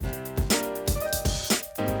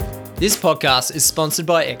This podcast is sponsored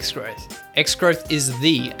by Xgrowth. Xgrowth is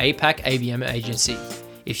the APAC ABM agency.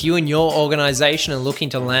 If you and your organization are looking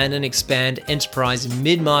to land and expand enterprise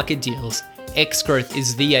mid-market deals, Xgrowth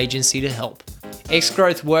is the agency to help.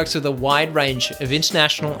 Xgrowth works with a wide range of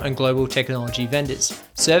international and global technology vendors,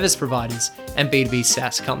 service providers, and B2B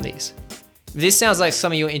SaaS companies. If this sounds like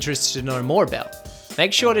something you're interested to know more about,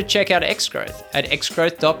 make sure to check out Xgrowth at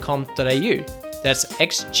xgrowth.com.au. That's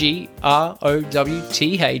xgrowth.com.au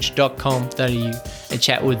and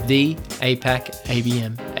chat with the APAC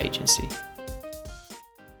ABM agency.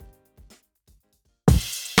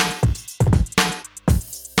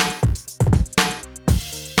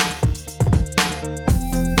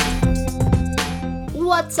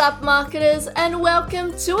 What's up, marketers, and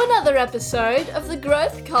welcome to another episode of the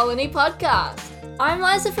Growth Colony podcast. I'm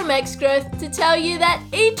Liza from Xgrowth to tell you that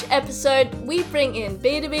each episode we bring in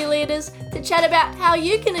B2B leaders to chat about how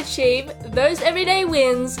you can achieve those everyday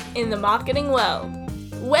wins in the marketing world.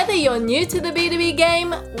 Whether you're new to the B2B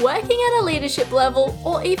game, working at a leadership level,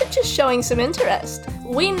 or even just showing some interest,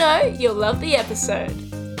 we know you'll love the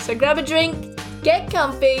episode. So grab a drink, get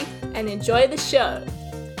comfy, and enjoy the show.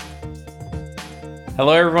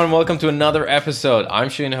 Hello everyone, welcome to another episode. I'm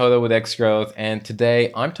Shane Hoda with Xgrowth, and today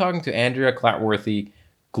I'm talking to Andrea Clatworthy,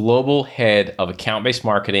 Global Head of Account-Based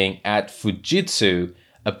Marketing at Fujitsu,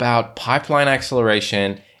 about pipeline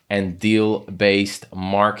acceleration and deal-based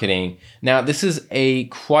marketing. Now, this is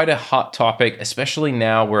quite a hot topic, especially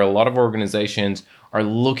now where a lot of organizations are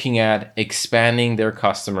looking at expanding their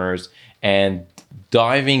customers and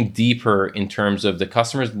diving deeper in terms of the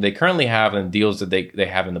customers that they currently have and deals that they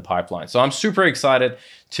have in the pipeline. So I'm super excited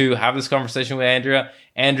to have this conversation with Andrea.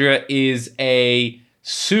 Andrea is a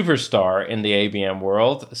superstar in the ABM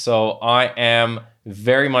world, so I am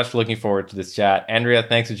very much looking forward to this chat. Andrea,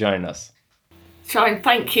 thanks for joining us. Shane,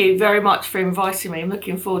 thank you very much for inviting me. I'm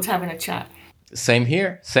looking forward to having a chat. Same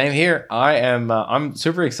here. I'm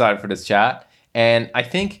super excited for this chat, and I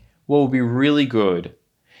think what will be really good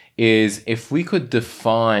is if we could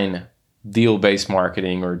define deal-based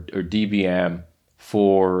marketing or DBM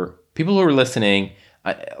for people who are listening.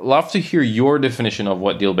 I'd love to hear your definition of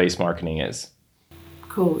what deal-based marketing is.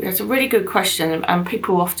 Cool. It's a really good question, and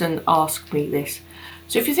people often ask me this.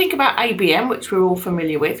 So if you think about ABM, which we're all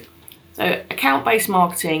familiar with, so account-based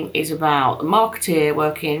marketing is about a marketeer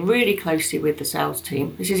working really closely with the sales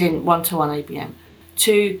team. This is in one-to-one ABM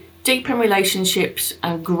to deepen relationships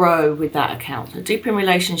and grow with that account. So deepen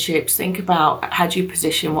relationships, think about how do you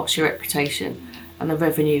position, what's your reputation, and the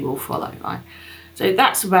revenue will follow, right? So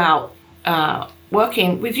that's about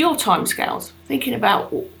working with your timescales, thinking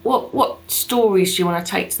about what stories do you want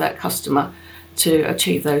to take to that customer to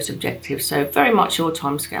achieve those objectives. So very much your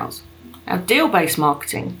timescales. Now, deal-based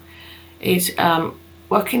marketing is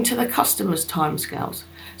working to the customer's timescales.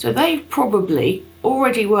 So they've probably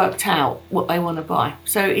already worked out what they want to buy.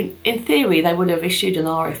 So in theory, they would have issued an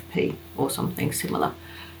RFP or something similar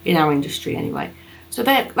in our industry anyway. So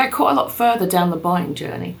they're quite a lot further down the buying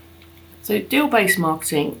journey. So deal-based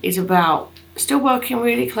marketing is about still working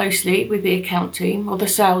really closely with the account team or the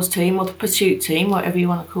sales team or the pursuit team, whatever you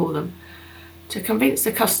want to call them, to convince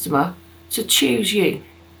the customer to choose you.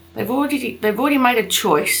 They've already made a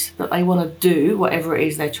choice that they want to do whatever it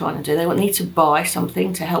is they're trying to do. They need to buy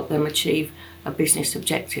something to help them achieve a business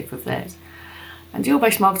objective of theirs. And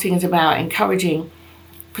deal-based marketing is about encouraging,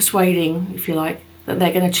 persuading, if you like, that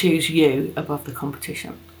they're going to choose you above the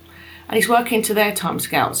competition. And it's working to their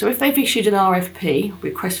timescale. So if they've issued an RFP,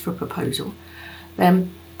 request for proposal,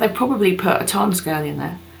 then they've probably put a timescale in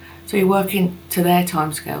there. So you're working to their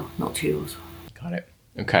timescale, not to yours. Got it.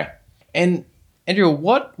 Okay. And Andrew,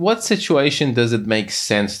 what situation does it make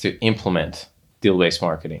sense to implement deal-based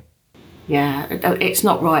marketing? Yeah, it's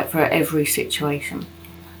not right for every situation.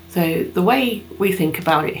 So the way we think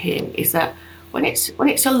about it here is that when it's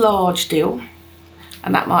a large deal,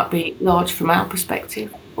 and that might be large from our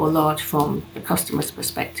perspective or large from the customer's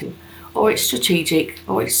perspective, or it's strategic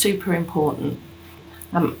or it's super important,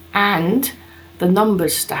 and the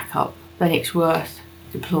numbers stack up, then it's worth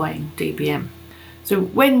deploying DBM. So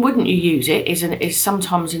when wouldn't you use it is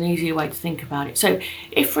sometimes an easier way to think about it. So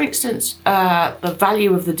if, for instance, the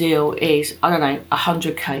value of the deal is,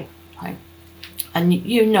 100K, okay? And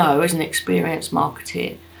you know as an experienced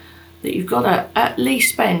marketeer that you've got to at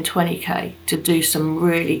least spend 20K to do some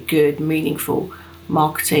really good, meaningful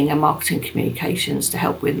marketing and marketing communications to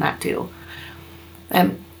help win that deal.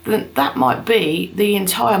 Then that might be the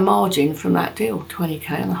entire margin from that deal,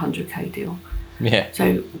 20K on a 100K deal. Yeah.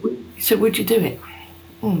 So would you do it?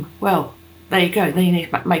 Well, there you go. Then you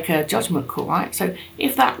need to make a judgment call, right? So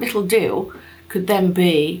if that little deal could then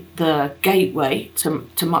be the gateway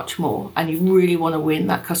to much more, and you really want to win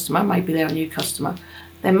that customer, maybe they're a new customer,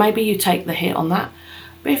 then maybe you take the hit on that.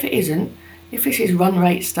 But if it isn't, if this is run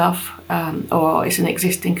rate stuff or it's an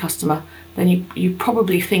existing customer, then you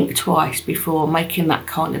probably think twice before making that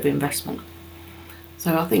kind of investment.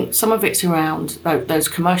 So I think some of it's around those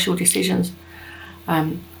commercial decisions,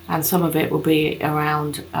 and some of it will be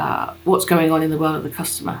around what's going on in the world of the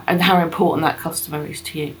customer and how important that customer is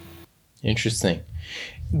to you. Interesting.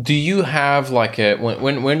 Do you have like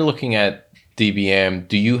when looking at DBM,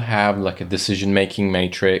 do you have like a decision-making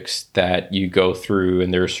matrix that you go through,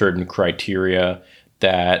 and there are certain criteria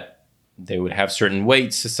that they would have certain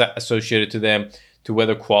weights associated to them to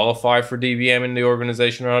whether qualify for DBM in the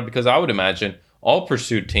organization or not? Because I would imagine all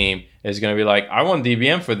pursuit team is going to be like, I want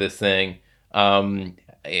DBM for this thing.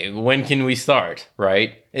 When can we start,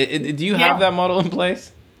 right? Do you have that model in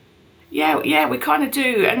place? Yeah, we kind of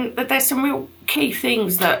do. And there's some real key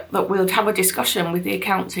things that we'll have a discussion with the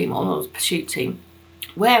account team or the pursuit team.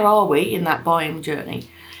 Where are we in that buying journey?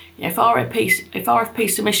 If RFP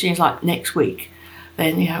submission is like next week,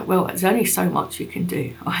 then, well, there's only so much you can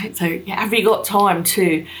do, right? So have you got time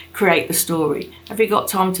to create the story? Have you got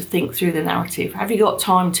time to think through the narrative? Have you got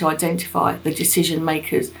time to identify the decision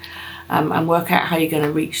makers and work out how you're going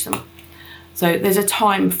to reach them? So there's a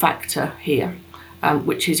time factor here,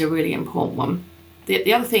 which is a really important one.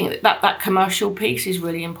 The other thing, that commercial piece is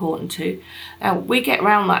really important too. We get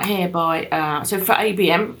around that here by, so for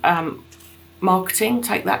ABM, marketing,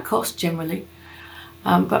 take that cost generally.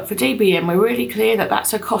 But for DBM, we're really clear that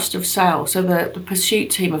that's a cost of sale. So the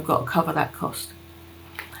pursuit team have got to cover that cost.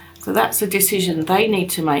 So that's a decision they need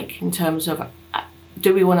to make in terms of,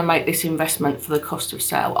 do we want to make this investment for the cost of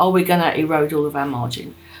sale? Are we going to erode all of our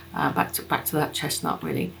margin? Back to that chestnut,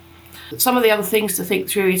 really. Some of the other things to think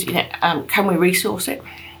through is, can we resource it?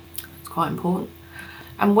 It's quite important.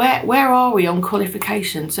 And where are we on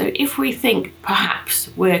qualification? So if we think perhaps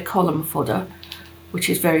we're column fodder, which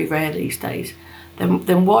is very rare these days,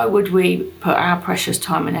 then why would we put our precious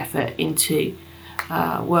time and effort into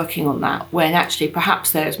working on that when actually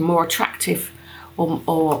perhaps there's more attractive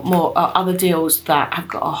or more other deals that have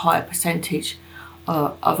got a higher percentage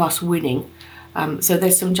of us winning? So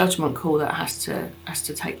there's some judgment call that has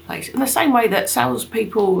to take place. In the same way that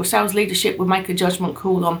salespeople or sales leadership would make a judgment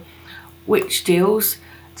call on which deals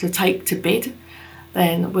to take to bid,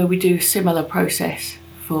 then where we do a similar process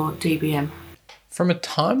for DBM. From a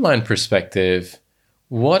timeline perspective,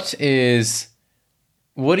 what do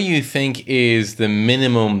you think is the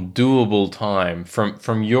minimum doable time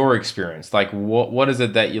from your experience? Like what is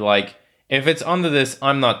it that you like? If it's under this,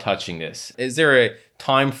 I'm not touching this. Is there a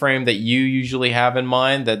time frame that you usually have in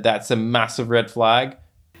mind that's a massive red flag?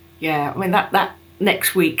 Yeah, I mean that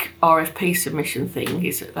next week RFP submission thing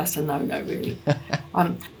that's a no really.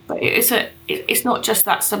 But it's not just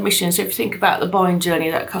that submission. So if you think about the buying journey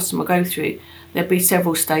that a customer go through, there'll be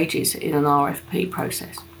several stages in an RFP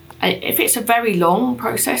process. And if it's a very long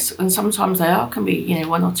process, and sometimes can be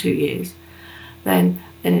 1 or 2 years, then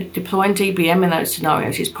deploying DBM in those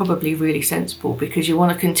scenarios is probably really sensible, because you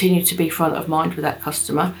want to continue to be front of mind with that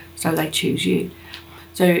customer so they choose you.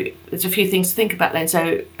 So there's a few things to think about then.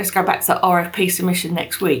 So let's go back to the RFP submission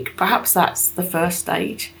next week. Perhaps that's the first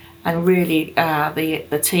stage, and really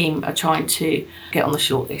the team are trying to get on the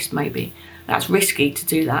shortlist maybe. That's risky to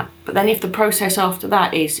do that. But then if the process after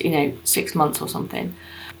that is 6 months or something,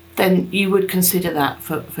 then you would consider that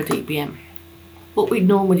for DBM. What we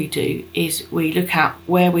normally do is we look at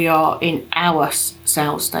where we are in our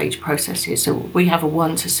sales stage processes. So we have a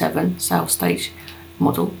 1 to 7 sales stage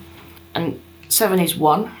model, and 7 is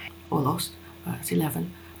won or lost, it's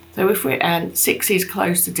 11. So if and 6 is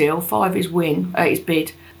close the deal, 5 is is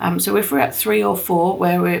bid. So if we're at 3 or 4,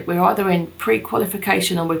 where we're either in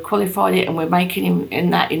pre-qualification or we've qualified it and we're making in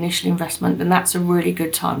that initial investment, then that's a really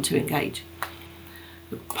good time to engage.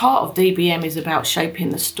 Part of DBM is about shaping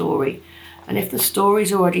the story. And if the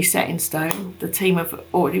story's already set in stone, the team have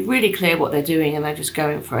already really clear what they're doing and they're just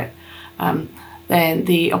going for it, then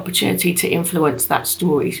the opportunity to influence that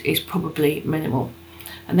story is probably minimal.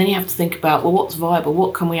 And then you have to think about, well, what's viable?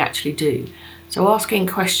 What can we actually do? So asking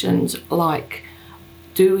questions like,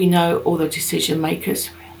 do we know all the decision makers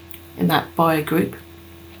in that buyer group?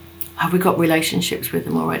 Have we got relationships with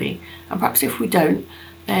them already? And perhaps if we don't,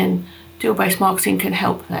 then deal-based marketing can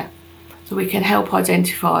help there. So we can help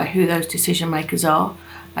identify who those decision makers are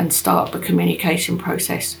and start the communication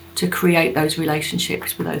process to create those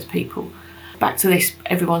relationships with those people. Back to this,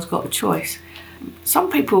 everyone's got a choice.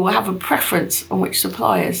 Some people will have a preference on which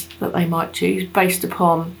suppliers that they might choose based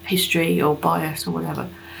upon history or bias or whatever.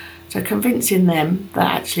 So convincing them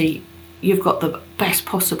that actually you've got the best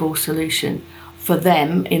possible solution for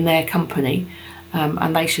them in their company,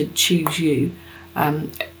 and they should choose you,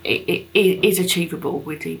 it is achievable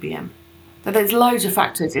with DBM. But there's loads of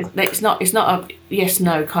factors. It's not a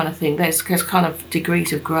yes/no kind of thing. There's kind of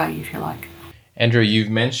degrees of grey, if you like. Andrea, you've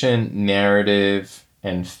mentioned narrative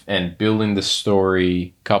and building the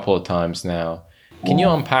story a couple of times now. Can you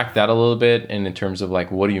unpack that a little bit? And in terms of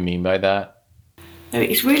like, what do you mean by that?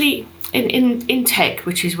 It's really in tech,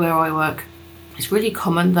 which is where I work. It's really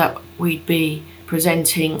common that we'd be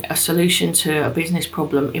presenting a solution to a business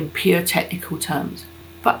problem in pure technical terms.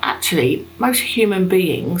 But actually, most human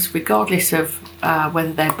beings, regardless of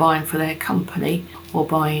whether they're buying for their company or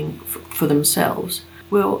buying for themselves,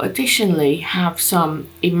 will additionally have some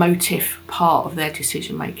emotive part of their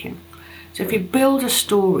decision making. So if you build a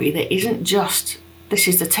story that isn't just, this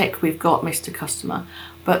is the tech we've got, Mr. Customer,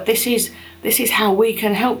 but this is how we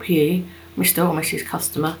can help you, Mr. or Mrs.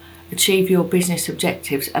 Customer, achieve your business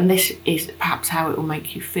objectives, and this is perhaps how it will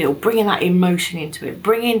make you feel, bringing that emotion into it,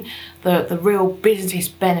 bringing the real business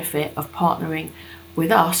benefit of partnering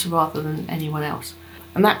with us rather than anyone else.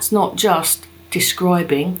 And that's not just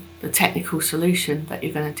describing the technical solution that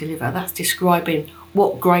you're going to deliver, that's describing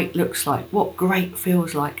what great looks like, what great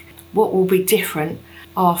feels like, what will be different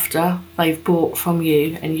after they've bought from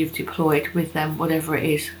you and you've deployed with them whatever it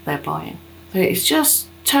is they're buying. So it's just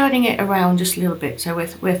turning it around just a little bit. So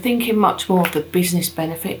we're thinking much more of the business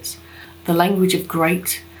benefits, the language of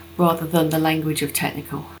great, rather than the language of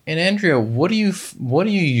technical. And Andrea, what do you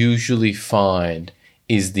usually find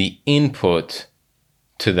is the input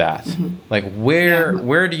to that? Mm-hmm. Like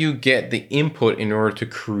where do you get the input in order to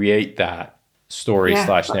create that story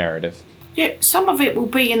 / narrative? Yeah, some of it will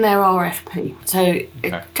be in their RFP. So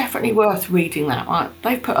it's definitely worth reading that, right?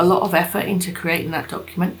 They've put a lot of effort into creating that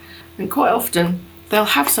document, and quite often they'll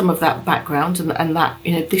have some of that background and that,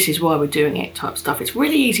 this is why we're doing it type stuff. It's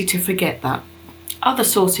really easy to forget that. Other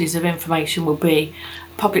sources of information will be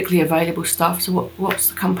publicly available stuff. So what's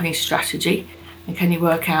the company's strategy? And can you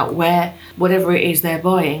work out where whatever it is they're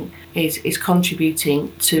buying is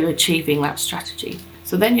contributing to achieving that strategy?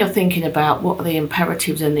 So then you're thinking about what are the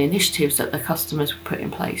imperatives and the initiatives that the customers put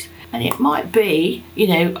in place. And it might be,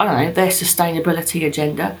 their sustainability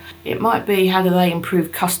agenda. It might be how do they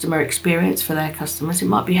improve customer experience for their customers. It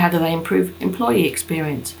might be how do they improve employee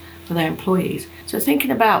experience for their employees. So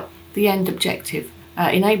thinking about the end objective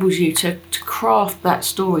enables you to craft that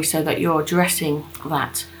story so that you're addressing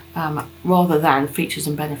that rather than features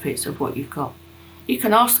and benefits of what you've got. You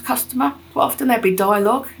can ask the customer. Quite often there'll be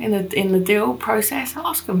dialogue in the deal process.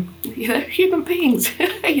 Ask them, human beings.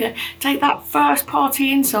 Take that first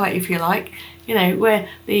party insight, if you like. Where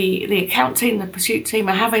the account team, the pursuit team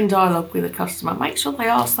are having dialogue with the customer. Make sure they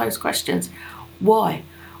ask those questions. Why?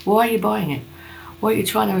 Why are you buying it? What are you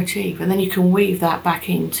trying to achieve? And then you can weave that back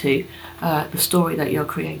into the story that you're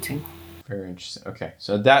creating. Very interesting. Okay,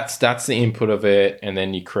 so that's the input of it, and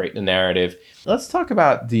then you create the narrative. Let's talk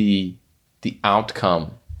about the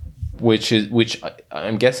outcome, which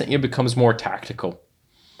I'm guessing it becomes more tactical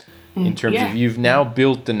in terms of you've now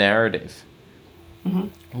built the narrative.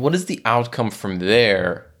 Mm-hmm. What is the outcome from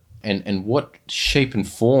there, and what shape and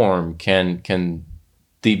form can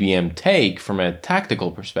DBM take from a tactical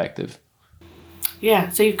perspective? Yeah,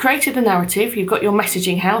 so you've created the narrative, you've got your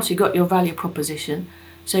messaging house, you've got your value proposition,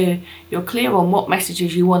 so you're clear on what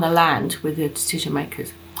messages you want to land with the decision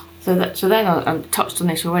makers. So then I touched on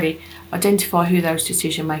this already. Identify who those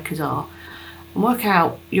decision makers are, and work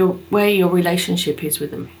out where your relationship is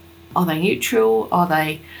with them. Are they neutral? Are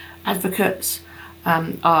they advocates?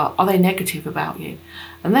 Are they negative about you?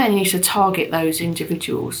 And then you need to target those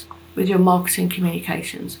individuals with your marketing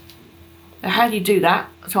communications. Now, how do you do that?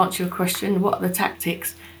 To answer your question, what are the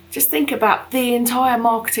tactics? Just think about the entire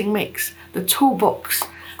marketing mix, the toolbox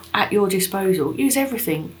at your disposal. Use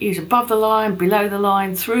everything. Use above the line, below the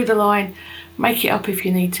line, through the line. Make it up if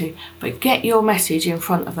you need to, but get your message in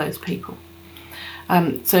front of those people.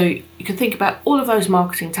 So you can think about all of those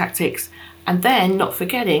marketing tactics, and then not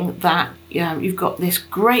forgetting that you've got this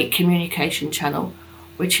great communication channel,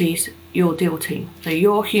 which is your deal team. So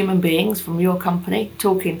your human beings from your company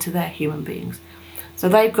talking to their human beings. So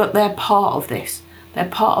they're part of this. They're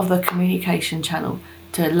part of the communication channel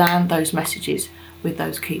to land those messages with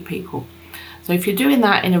those key people. So if you're doing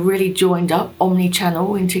that in a really joined up,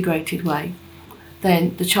 omni-channel, integrated way,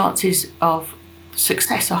 then the chances of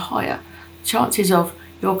success are higher. Chances of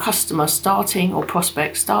your customer or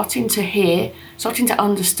prospect starting to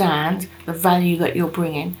understand the value that you're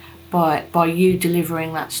bringing by you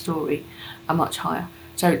delivering that story are much higher.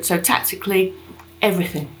 So tactically,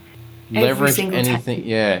 everything. Leverage single anything. tactic.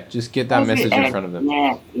 Yeah, just get that message in front of them.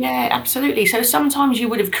 Yeah, absolutely. So sometimes you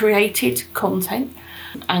would have created content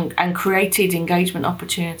and created engagement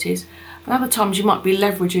opportunities. And other times you might be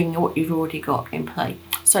leveraging what you've already got in play.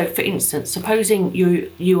 So for instance, supposing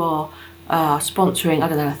you are sponsoring, I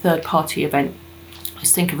don't know, a third-party event.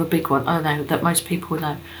 Let's think of a big one, I don't know, that most people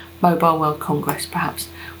know. Mobile World Congress, perhaps,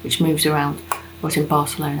 which moves around. Or it's in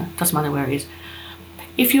Barcelona, doesn't matter where it is.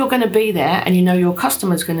 If you're going to be there and you know your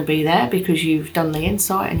customer's going to be there because you've done the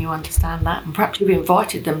insight and you understand that, and perhaps you've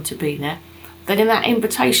invited them to be there, then in that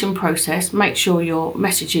invitation process, make sure your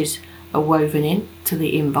messages are woven in to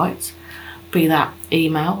the invites, be that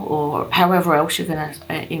email or however else you're going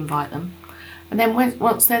to invite them. And then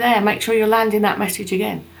once they're there, make sure you're landing that message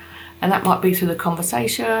again. And that might be through the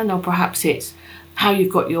conversation, or perhaps it's how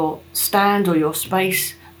you've got your stand or your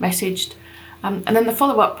space messaged. And then the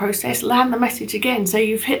follow-up process, land the message again. So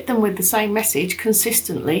you've hit them with the same message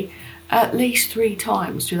consistently at least 3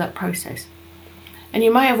 times through that process. And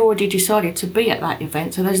you may have already decided to be at that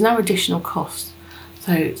event, so there's no additional cost.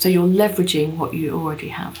 So you're leveraging what you already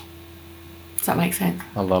have. Does that make sense?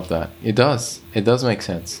 I love that. It does. It does make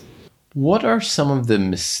sense. What are some of the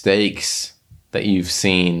mistakes that you've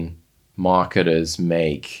seen marketers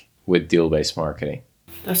make with deal-based marketing?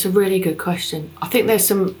 That's a really good question. I think there's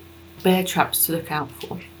some bear traps to look out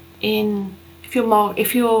for. If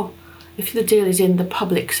the deal is in the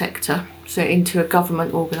public sector, so into a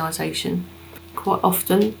government organisation, quite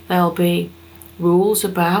often there'll be rules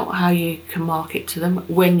about how you can market to them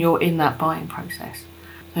when you're in that buying process.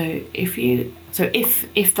 So if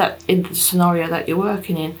that in the scenario that you're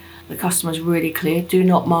working in, the customer's really clear, do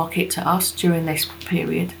not market to us during this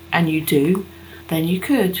period, and you do, then you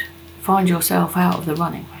could find yourself out of the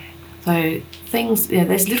running. So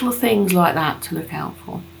there's little things like that to look out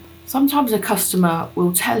for. Sometimes a customer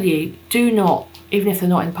will tell you, do not, even if they're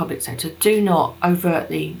not in the public sector, do not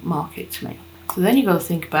overtly market to me. So then you've got to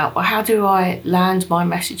think about, well, how do I land my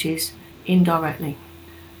messages indirectly?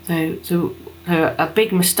 So a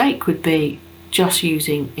big mistake would be just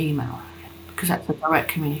using email, because that's a direct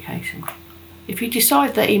communication. If you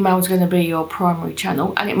decide that email is going to be your primary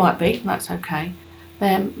channel, and it might be, that's okay,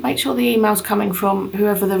 then make sure the email's coming from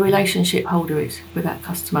whoever the relationship holder is with that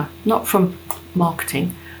customer, not from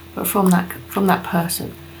marketing, but from that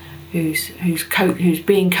person who's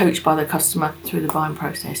being coached by the customer through the buying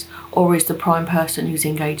process, or is the prime person who's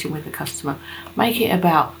engaging with the customer. Make it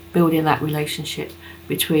about building that relationship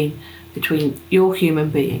between your human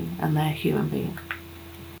being and their human being.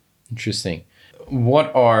 Interesting.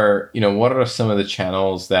 What are some of the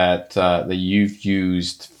channels that you've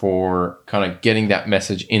used for kind of getting that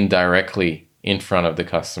message indirectly in front of the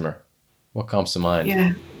customer? What comes to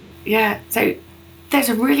mind? Yeah. So there's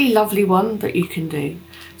a really lovely one that you can do.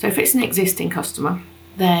 So if it's an existing customer,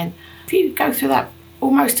 then if you go through that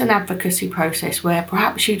almost an advocacy process where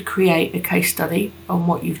perhaps you'd create a case study on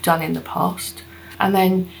what you've done in the past, and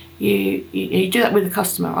then you do that with the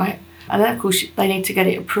customer, right? And then of course they need to get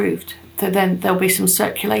it approved. So then there'll be some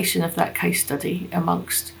circulation of that case study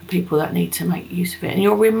amongst people that need to make use of it. And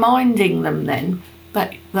you're reminding them then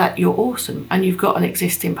that you're awesome and you've got an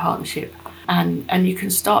existing partnership. And you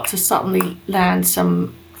can start to suddenly land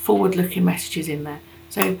some forward-looking messages in there.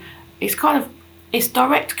 So it's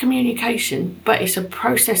direct communication, but it's a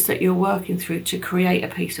process that you're working through to create a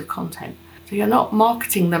piece of content. So you're not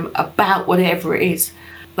marketing them about whatever it is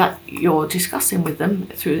that you're discussing with them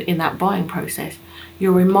in that buying process.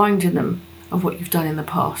 You're reminding them of what you've done in the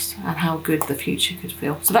past and how good the future could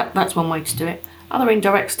feel. So that's one way to do it. Other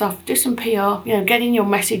indirect stuff, do some PR, getting your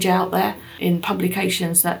message out there in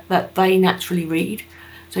publications that they naturally read.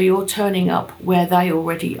 So you're turning up where they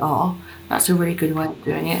already are. That's a really good way of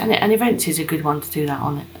doing it. And events is a good one to do that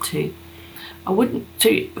on it too.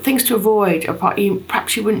 Things to avoid,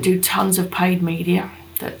 perhaps you wouldn't do tons of paid media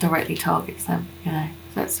that directly targets them.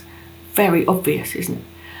 That's very obvious, isn't it?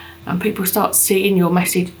 And people start seeing your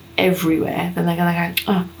message everywhere, then they're going to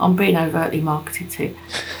go, oh, I'm being overtly marketed to.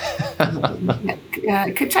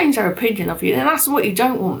 It could change their opinion of you, and that's what you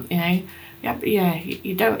don't want.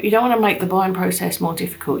 You don't want to make the buying process more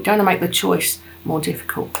difficult. You don't want to make the choice more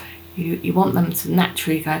difficult. You want them to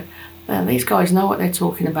naturally go, these guys know what they're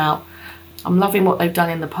talking about. I'm loving what they've done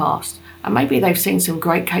in the past. And maybe they've seen some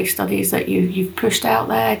great case studies that you've pushed out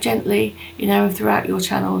there gently, throughout your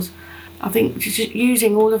channels. I think just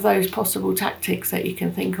using all of those possible tactics that you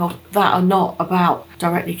can think of that are not about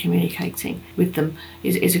directly communicating with them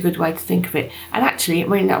is a good way to think of it. And actually,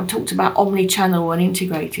 I've talked about omni-channel and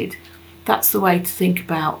integrated. That's the way to think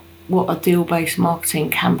about what a deal-based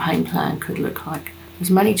marketing campaign plan could look like.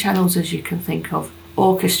 As many channels as you can think of,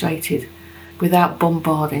 orchestrated, without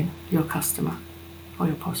bombarding your customer or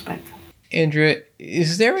your prospect. Andrea,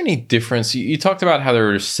 is there any difference? You talked about how there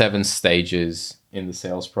are 7 stages in the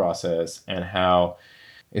sales process and how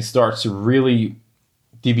it starts to really,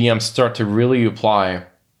 DBMs start to really apply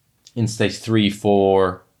in stage 3,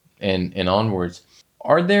 4, and onwards.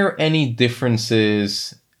 Are there any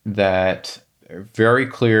differences that are very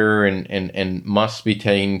clear and must be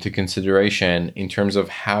taken into consideration in terms of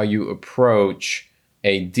how you approach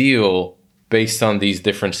a deal based on these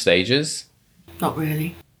different stages? Not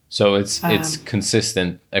really. So it's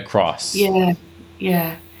consistent across.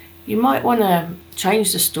 Yeah. You might want to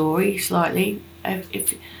change the story slightly.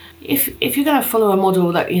 If you're going to follow a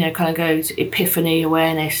model that kind of goes epiphany,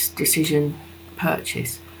 awareness, decision,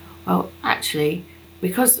 purchase. Well, actually,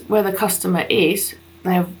 because where the customer is,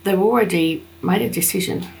 they've already made a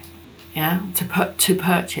decision, to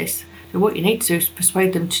purchase. So what you need to do is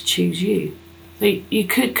persuade them to choose you. So you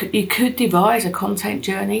could devise a content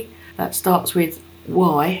journey that starts with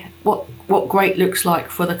why, what great looks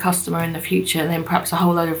like for the customer in the future, and then perhaps a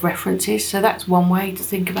whole load of references. So that's one way to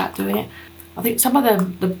think about doing it. I think some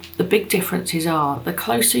of the big differences are the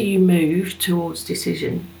closer you move towards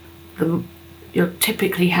decision, you'll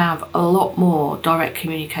typically have a lot more direct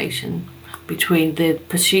communication between the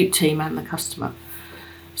pursuit team and the customer.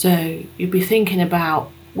 So you'd be thinking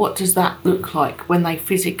about what does that look like when they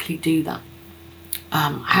physically do that?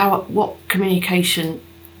 What communication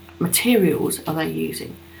materials are they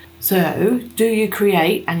using? So do you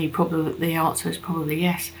create, and the answer is probably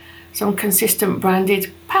yes, some consistent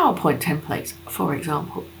branded PowerPoint templates, for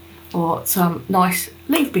example, or some nice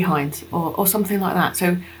leave behinds or something like that.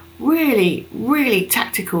 So really, really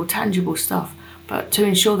tactical, tangible stuff, but to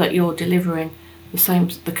ensure that you're delivering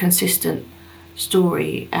the consistent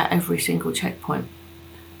story at every single checkpoint.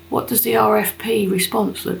 What does the RFP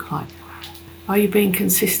response look like? Are you being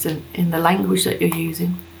consistent in the language that you're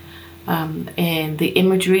using, in the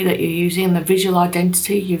imagery that you're using, the visual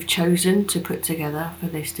identity you've chosen to put together for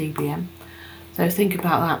this DBM? So think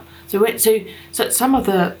about that. So some of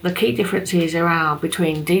the key differences around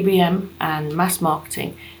between DBM and mass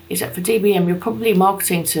marketing is that for DBM, you're probably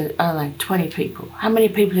marketing to, 20 people. How many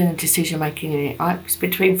people in a decision-making unit, right? It's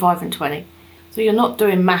between 5 and 20. So you're not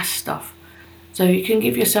doing mass stuff. So you can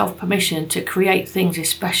give yourself permission to create things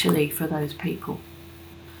especially for those people,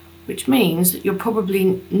 which means that you're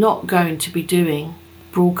probably not going to be doing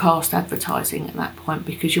broadcast advertising at that point,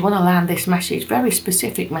 because you want to land this message, very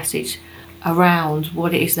specific message, around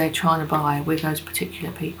what it is they're trying to buy with those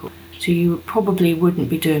particular people. So you probably wouldn't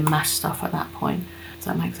be doing mass stuff at that point. Does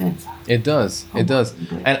that make sense? It does. It does.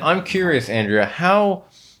 And I'm curious, Andrea, how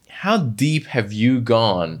deep have you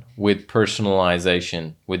gone with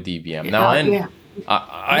personalization with DBM? Now,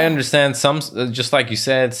 I understand some, just like you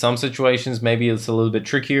said, some situations maybe it's a little bit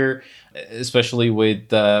trickier, especially with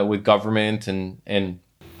government and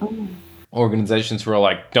organizations who are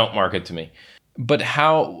like, don't market to me. But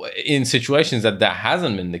how in situations that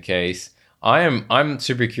hasn't been the case, I'm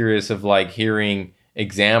super curious of like hearing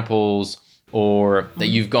examples or that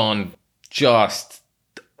you've gone just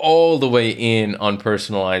all the way in on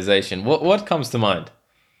personalization. What comes to mind?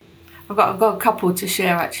 I've got a couple to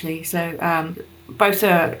share actually. So both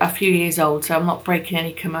are a few years old, so I'm not breaking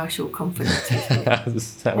any commercial confidences.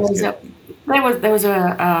 There was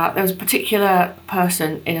a particular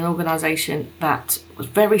person in an organisation that was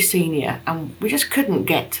very senior, and we just couldn't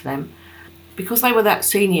get to them because they were that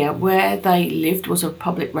senior. Where they lived was a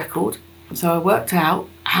public record, so I worked out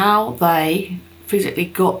how they physically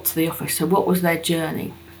got to the office. So what was their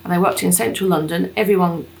journey? And they worked in central London.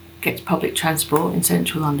 Everyone gets public transport in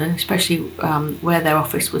central London, especially where their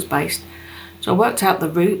office was based. So I worked out the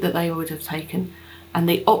route that they would have taken. And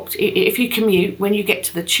if you commute, when you get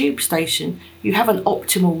to the tube station, you have an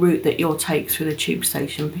optimal route that you'll take through the tube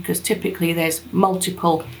station, because typically there's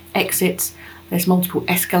multiple exits, there's multiple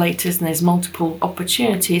escalators, and there's multiple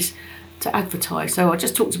opportunities to advertise. So I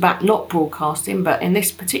just talked about not broadcasting, but in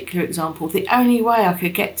this particular example, the only way I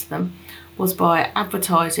could get to them was by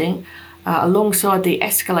advertising alongside the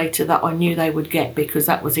escalator that I knew they would get, because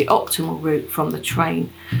that was the optimal route from the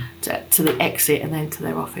train to the exit and then to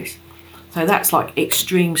their office. So that's like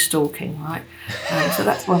extreme stalking, right? So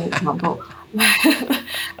that's one example.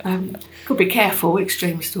 Could be careful,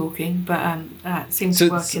 extreme stalking, but it seems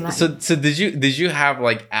to work in that. So did you have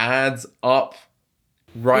like ads up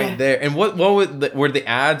right there? And what were the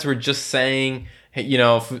ads were just saying, hey,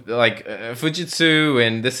 like Fujitsu,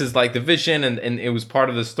 and this is like the vision, and it was part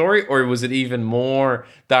of the story, or was it even more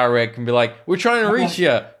direct and be like, we're trying to reach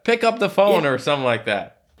you, pick up the phone or something like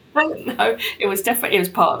that? No, it was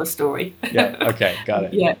part of the story. Yeah. Okay. Got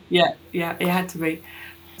it. Yeah. It had to be.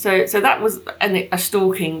 So that was a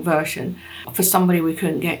stalking version for somebody we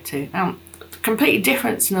couldn't get to. Completely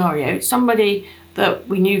different scenario. Somebody that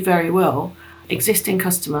we knew very well, existing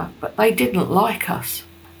customer, but they didn't like us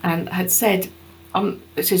and had said,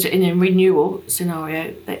 this is in a renewal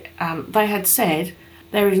scenario, they had said,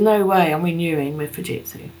 there is no way I'm renewing with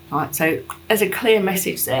Fujitsu. Right, so there's a clear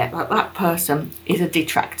message there that person is a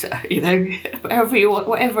detractor,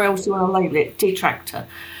 whatever else you want to label it, detractor.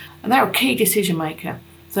 And they're a key decision maker.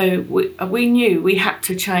 So we knew we had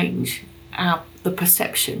to change the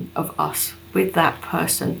perception of us with that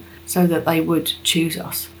person so that they would choose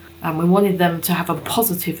us. And we wanted them to have a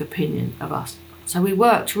positive opinion of us. So we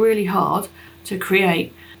worked really hard to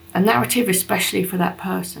create a narrative especially for that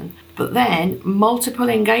person, but then multiple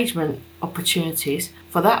engagement opportunities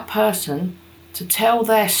for that person to tell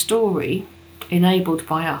their story enabled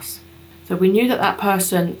by us. So we knew that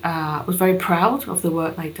person was very proud of the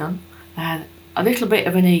work they'd done. They had a little bit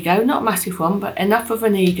of an ego, not a massive one, but enough of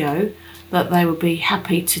an ego that they would be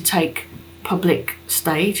happy to take public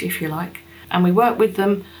stage, if you like. And we worked with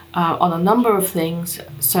them on a number of things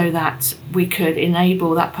so that we could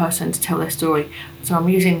enable that person to tell their story. So I'm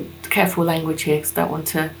using careful language here because I don't want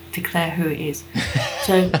to declare who it is.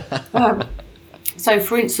 So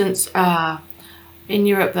for instance, in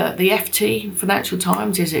Europe, the FT, Financial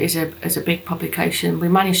Times, is a big publication. We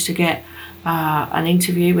managed to get an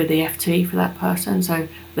interview with the FT for that person, so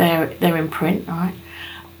they're in print, right?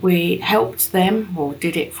 We helped them, or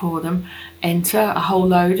did it for them, enter a whole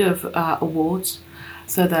load of awards,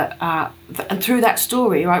 so that and through that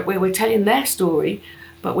story, right, where we're telling their story,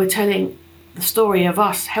 but we're telling the story of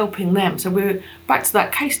us helping them. So we're back to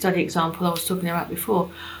that case study example I was talking about before.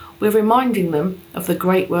 We're reminding them of the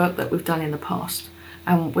great work that we've done in the past,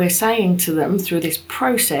 and we're saying to them through this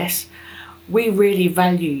process, we really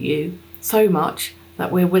value you so much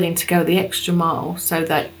that we're willing to go the extra mile so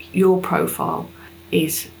that your profile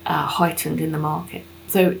is heightened in the market.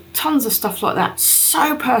 So tons of stuff like that,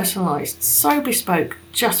 so personalised, so bespoke,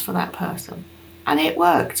 just for that person. And it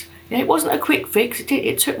worked. It wasn't a quick fix,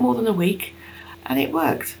 it took more than a week, and it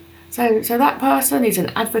worked. So that person is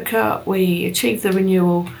an advocate, we achieved the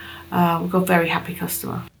renewal, we've got a very happy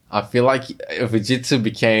customer. I feel like Fujitsu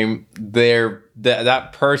became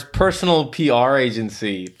that personal PR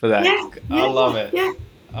agency for that. Yeah, I love it. Yeah,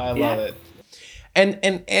 I love it.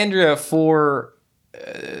 And Andrea, for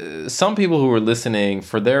some people who are listening,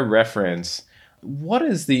 for their reference, what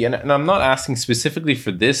is and I'm not asking specifically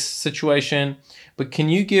for this situation, but can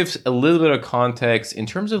you give a little bit of context in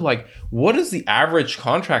terms of like, what is the average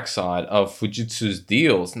contract size of Fujitsu's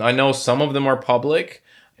deals? Now, I know some of them are public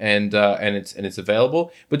and it's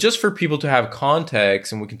available, but just for people to have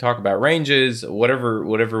context, and we can talk about ranges, whatever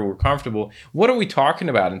we're comfortable. What are we talking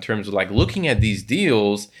about in terms of like looking at these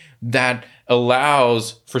deals that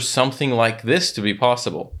allows for something like this to be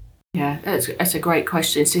possible? Yeah, that's a great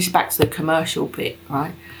question. So it's back to the commercial bit,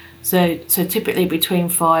 right? So typically between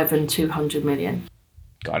 5 and 200 million.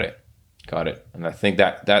 Got it. And I think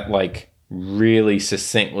that like really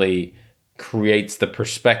succinctly creates the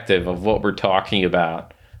perspective of what we're talking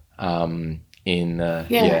about. Yeah,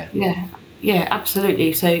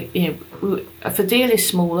 absolutely. So if a deal is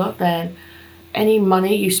smaller, then any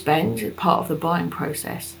money you spend, part of the buying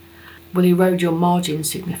process, will erode your margin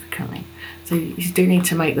significantly. So you do need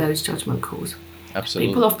to make those judgment calls.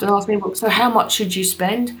 Absolutely. People often ask me, well, so how much should you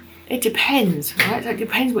spend? It depends, right? It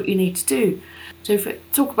depends what you need to do. So if we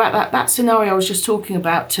talk about that scenario I was just talking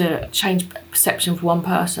about to change perception for one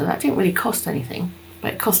person, that didn't really cost anything,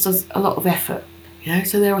 but it cost us a lot of effort.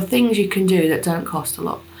 So there are things you can do that don't cost a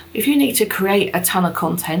lot. If you need to create a ton of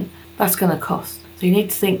content, that's going to cost. So you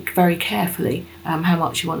need to think very carefully how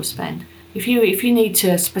much you want to spend. If you need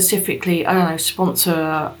to specifically,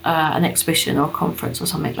 sponsor an exhibition or a conference or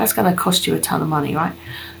something, that's going to cost you a ton of money, right?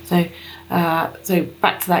 So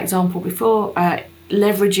back to that example before,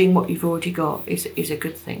 leveraging what you've already got is a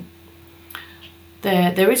good thing.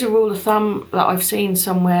 There is a rule of thumb that I've seen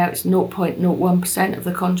somewhere. It's 0.01% of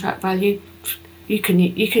the contract value. You can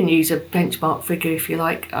use a benchmark figure if you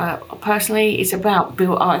like. Personally, it's about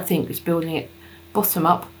building it bottom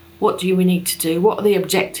up. What do we need to do? What are the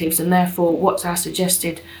objectives? And therefore, what's our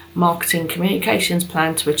suggested marketing communications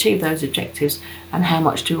plan to achieve those objectives? And how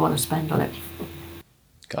much do we want to spend on it?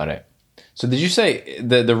 Got it. So did you say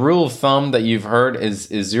the rule of thumb that you've heard is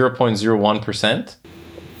 0.01%?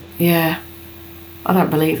 Yeah, I don't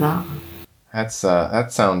believe that. That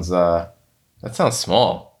sounds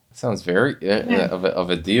small. It sounds very of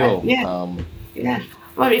a deal. Yeah.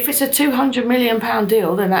 Well, if it's a £200 million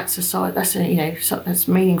deal, then that's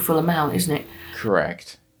a meaningful amount, isn't it?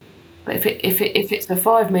 Correct. But if it's a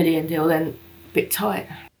 $5 million deal, then a bit tight.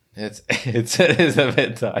 It is a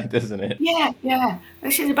bit tight, isn't it? Yeah.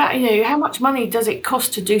 This is about, how much money does it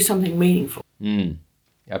cost to do something meaningful?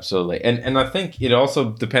 Absolutely. And I think it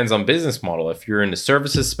also depends on business model. If you're in the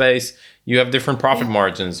services space, you have different profit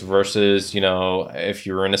margins versus, if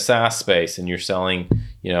you're in a SaaS space and you're selling,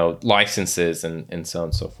 licenses and so on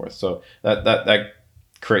and so forth. So that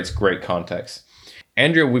creates great context.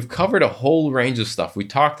 Andrea, we've covered a whole range of stuff. We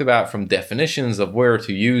talked about from definitions of where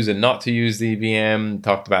to use and not to use the EBM,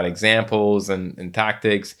 talked about examples and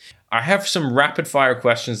tactics. I have some rapid fire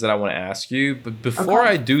questions that I want to ask you, but before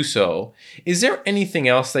I do so, is there anything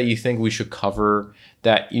else that you think we should cover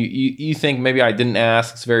that you think maybe I didn't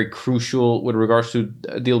ask? It's very crucial with regards to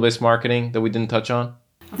deal-based marketing that we didn't touch on?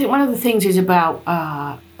 I think one of the things is about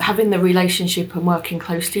having the relationship and working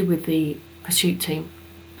closely with the pursuit team.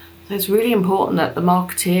 So it's really important that the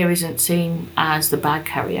marketeer isn't seen as the bag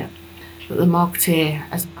carrier, that the marketeer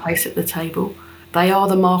has a place at the table. They are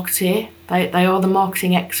the marketeer, they are the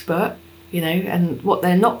marketing expert, and what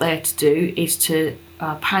they're not there to do is to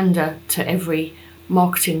pander to every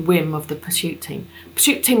marketing whim of the pursuit team.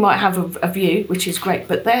 Pursuit team might have a view, which is great,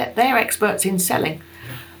 but they're experts in selling.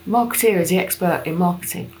 Marketeer is the expert in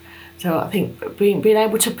marketing. So I think being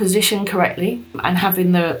able to position correctly and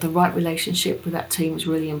having the right relationship with that team is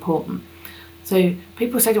really important. So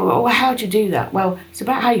people say, well, how do you do that? Well, it's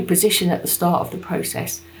about how you position at the start of the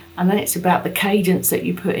process. And then it's about the cadence that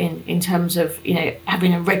you put in terms of,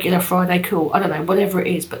 having a regular Friday call, I don't know, whatever it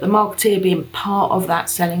is, but the marketeer being part of that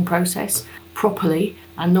selling process properly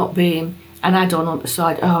and not being an add-on on the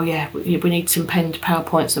side. Oh yeah, we need some penned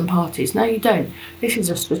PowerPoints and parties. No, you don't. This is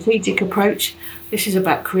a strategic approach. This is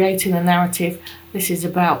about creating a narrative. This is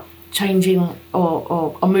about changing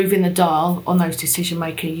or moving the dial on those decision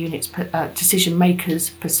makers'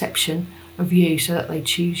 perception of you so that they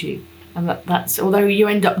choose you. And that's, although you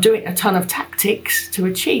end up doing a ton of tactics to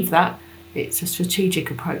achieve that, it's a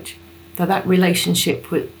strategic approach. So that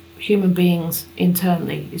relationship with human beings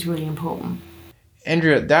internally is really important.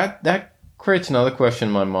 Andrea, that creates another question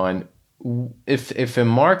in my mind. If a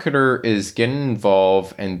marketer is getting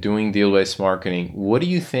involved and doing deal-based marketing, what do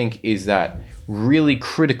you think is that really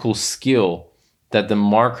critical skill that the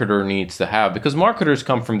marketer needs to have? Because marketers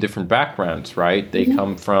come from different backgrounds, right? They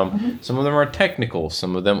come from, some of them are technical,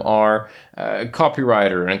 some of them are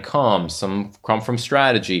copywriter and comms, some come from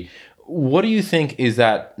strategy. What do you think is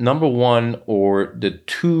that number one or the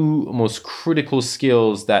two most critical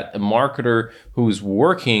skills that a marketer who's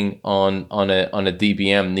working on a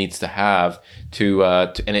DBM needs to have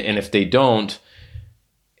and if they don't,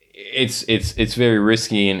 it's very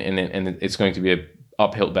risky and it's going to be an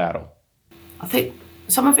uphill battle? I think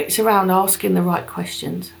some of it's around asking the right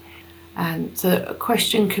questions. And so a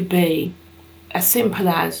question could be as simple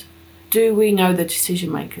as, do we know the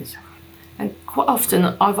decision makers? And quite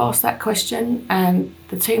often I've asked that question and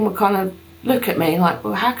the team will kind of look at me like,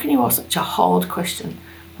 well, how can you ask such a hard question?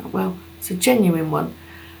 Well, it's a genuine one.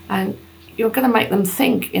 And you're going to make them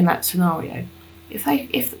think in that scenario. If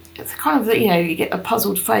it's kind of, you get a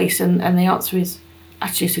puzzled face and the answer is,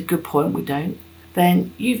 actually, it's a good point, we don't,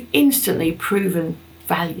 then you've instantly proven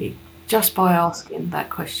value just by asking that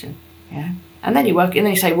question. Yeah. And then you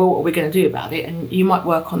say, well, what are we going to do about it? And you might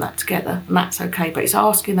work on that together, and that's okay. But it's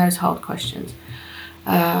asking those hard questions.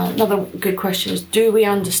 Another good question is, do we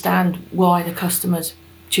understand why the customer's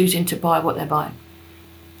choosing to buy what they're buying?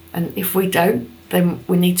 And if we don't, then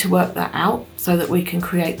we need to work that out so that we can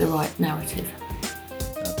create the right narrative.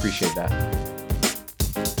 I appreciate that.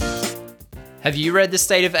 Have you read the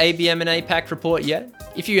State of ABM and APAC report yet?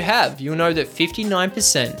 If you have, you'll know that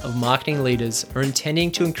 59% of marketing leaders are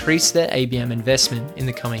intending to increase their ABM investment in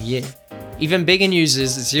the coming year. Even bigger news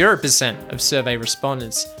is 0% of survey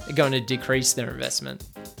respondents are going to decrease their investment.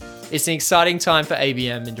 It's an exciting time for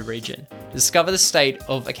ABM in the region. Discover the state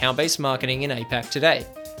of account-based marketing in APAC today.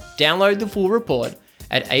 Download the full report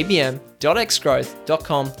at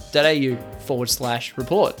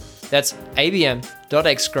abm.xgrowth.com.au/report. That's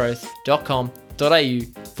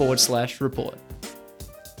abm.xgrowth.com.au/report.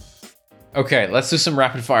 Okay, let's do some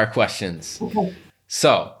rapid fire questions. Okay.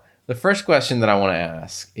 So, the first question that I want to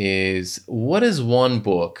ask is, what is one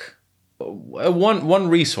book, one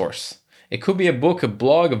resource? It could be a book, a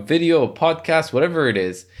blog, a video, a podcast, whatever it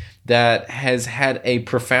is, that has had a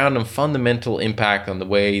profound and fundamental impact on the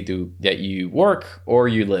way that you work or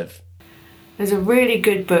you live. There's a really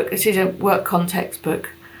good book. This is a work context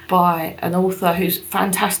book by an author who's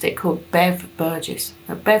fantastic called Bev Burgess.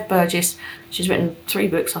 Now, Bev Burgess, she's written 3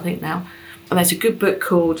 books, I think now. And there's a good book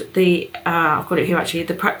called I've got it here actually,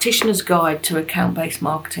 The Practitioner's Guide to Account-Based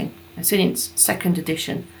Marketing. It's in its 2nd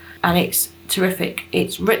edition and it's terrific.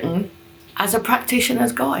 It's written as a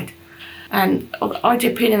practitioner's guide. And I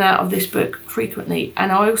dip in and out of this book frequently,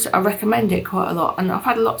 and I recommend it quite a lot. And I've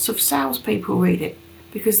had lots of salespeople read it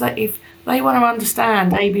because if they want to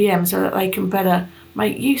understand ABM so that they can better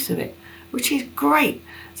make use of it, which is great.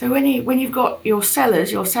 So when you've got your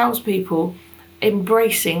sellers, your salespeople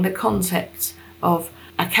embracing the concepts of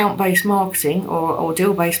account-based marketing or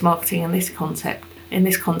deal-based marketing in this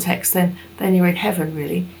context, then you're in heaven,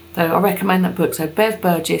 really. So I recommend that book. So Bev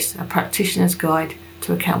Burgess, A Practitioner's Guide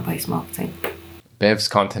to Account-Based Marketing. Bev's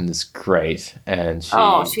content is great, and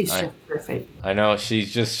she's just terrific. I know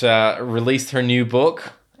she's just released her new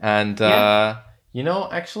book, and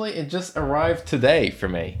actually it just arrived today for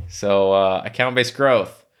me. So account-based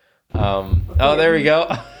growth. There we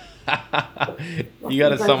go. You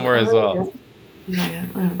got it somewhere as well. Yeah,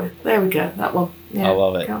 there we go. That one. Yeah, I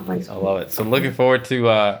love it. So looking forward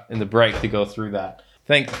to in the break to go through that.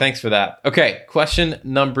 Thanks for that. Okay, question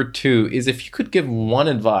number 2 is, if you could give one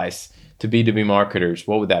advice to B2B marketers,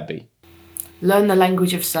 what would that be? Learn the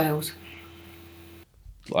language of sales.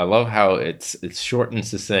 I love how it's short and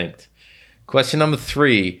succinct. Question number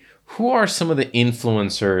 3, who are some of the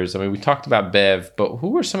influencers? I mean, we talked about Bev, but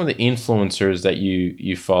who are some of the influencers that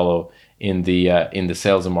you follow in the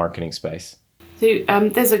sales and marketing space? So,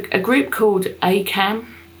 there's a group called ACAM,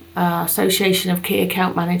 Association of Key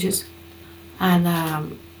Account Managers. And I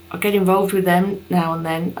get involved with them now and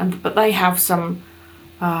then, but they have some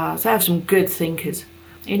good thinkers.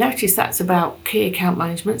 You notice that's about key account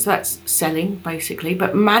management, so that's selling basically,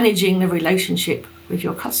 but managing the relationship with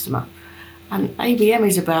your customer. And ABM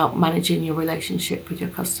is about managing your relationship with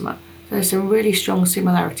your customer. So there's some really strong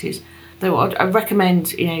similarities. Though I'd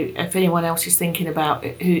recommend, if anyone else is thinking about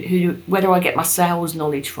where do I get my sales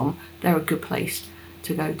knowledge from, they're a good place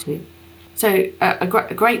to go to. So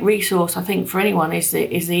a great resource, I think, for anyone is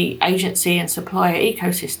the agency and supplier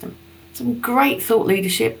ecosystem. Some great thought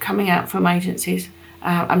leadership coming out from agencies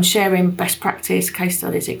and sharing best practice, case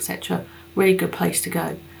studies, etc. Really good place to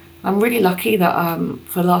go. I'm really lucky that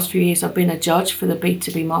for the last few years I've been a judge for the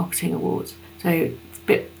B2B Marketing Awards. So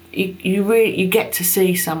you get to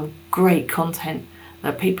see some great content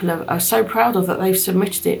that people are so proud of that they've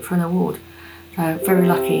submitted it for an award. So very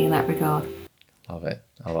lucky in that regard. Love it.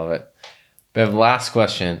 I love it. Bev, last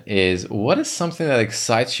question is, what is something that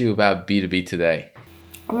excites you about B2B today?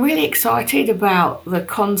 I'm really excited about the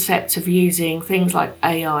concept of using things like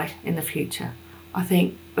AI in the future. I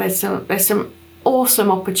think there's some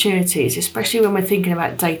awesome opportunities, especially when we're thinking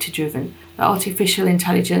about data-driven. That artificial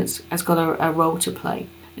intelligence has got a role to play.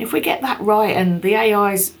 And if we get that right and the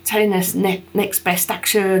AI is telling us next best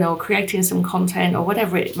action or creating some content or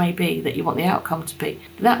whatever it may be that you want the outcome to be,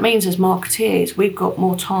 that means as marketeers we've got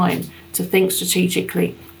more time to think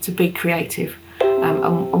strategically, to be creative,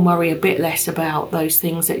 and worry a bit less about those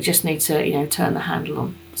things that just need to turn the handle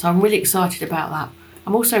on. So I'm really excited about that.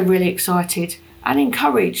 I'm also really excited and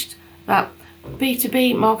encouraged that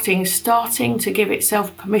B2B marketing is starting to give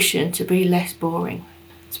itself permission to be less boring,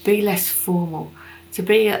 to be less formal, to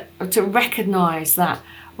recognise that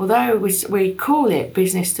although we call it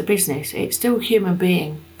business to business, it's still human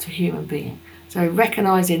being to human being. So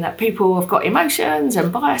recognising that people have got emotions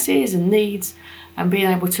and biases and needs and being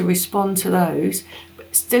able to respond to those,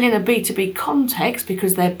 but still in a B2B context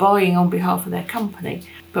because they're buying on behalf of their company,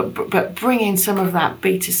 but bringing some of that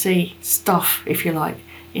B2C stuff, if you like,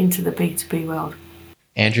 into the B2B world.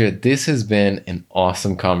 Andrea, this has been an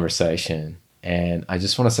awesome conversation. And I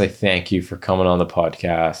just want to say thank you for coming on the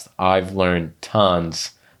podcast. I've learned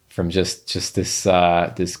tons from just this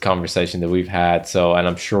conversation that we've had. And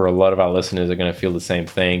I'm sure a lot of our listeners are going to feel the same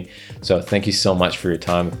thing. So thank you so much for your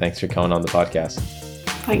time. And thanks for coming on the podcast.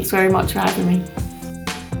 Thanks very much for having me.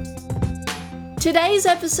 Today's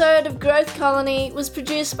episode of Growth Colony was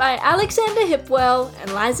produced by Alexander Hipwell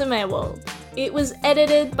and Liza Maywald. It was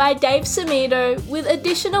edited by Dave Samito with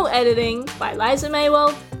additional editing by Liza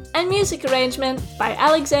Maywald and music arrangement by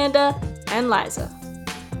Alexander and Liza.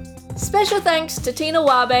 Special thanks to Tina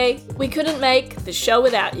Wabe. We couldn't make the show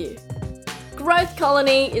without you. Growth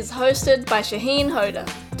Colony is hosted by Shaheen Hoda,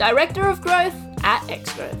 Director of Growth at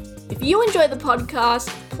Xgrowth. If you enjoy the podcast,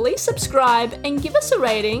 please subscribe and give us a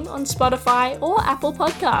rating on Spotify or Apple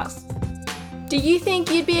Podcasts. Do you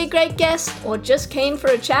think you'd be a great guest or just keen for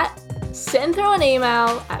a chat? Send through an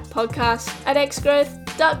email at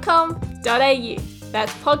podcast@xgrowth.com.au.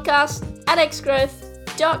 That's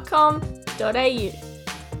podcast@xgrowth.com.au.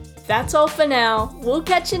 That's all for now. We'll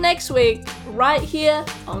catch you next week, right here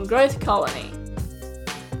on Growth Colony.